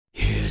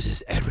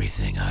is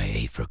everything I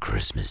ate for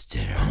Christmas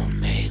dinner.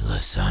 Homemade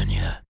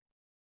lasagna.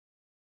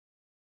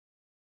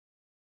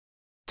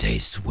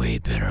 Tastes way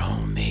better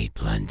homemade,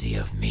 plenty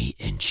of meat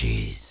and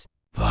cheese.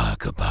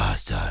 Vodka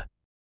pasta.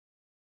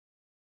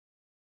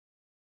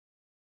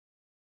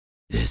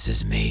 This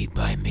is made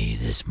by me.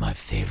 This is my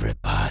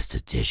favorite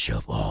pasta dish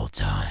of all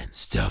time.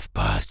 Stuffed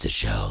pasta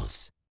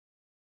shells.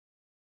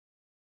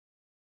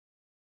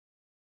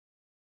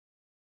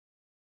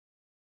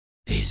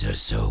 These are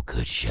so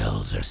good.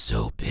 Shells are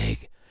so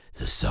big,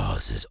 the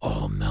sauce is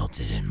all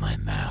melted in my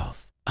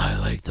mouth. I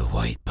like the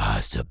white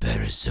pasta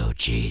better, so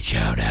cheese.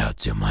 Shout out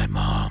to my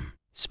mom.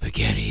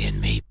 Spaghetti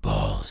and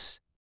meatballs.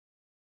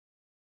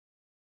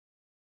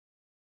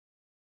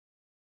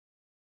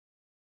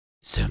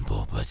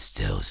 Simple but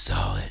still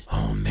solid.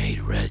 Homemade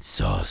red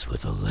sauce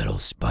with a little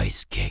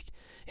spice kick,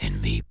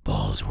 and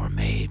meatballs were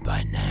made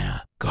by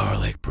Nana.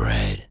 Garlic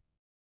bread.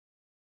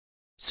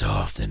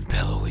 Soft and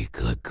pillowy,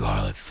 good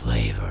garlic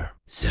flavor.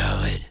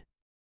 Salad.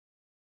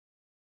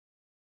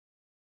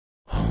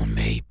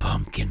 Homemade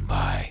pumpkin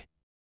pie.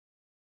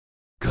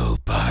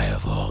 Goat pie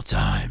of all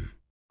time.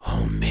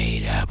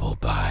 Homemade apple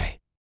pie.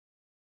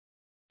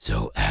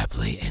 So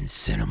aptly and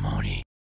cinnamony.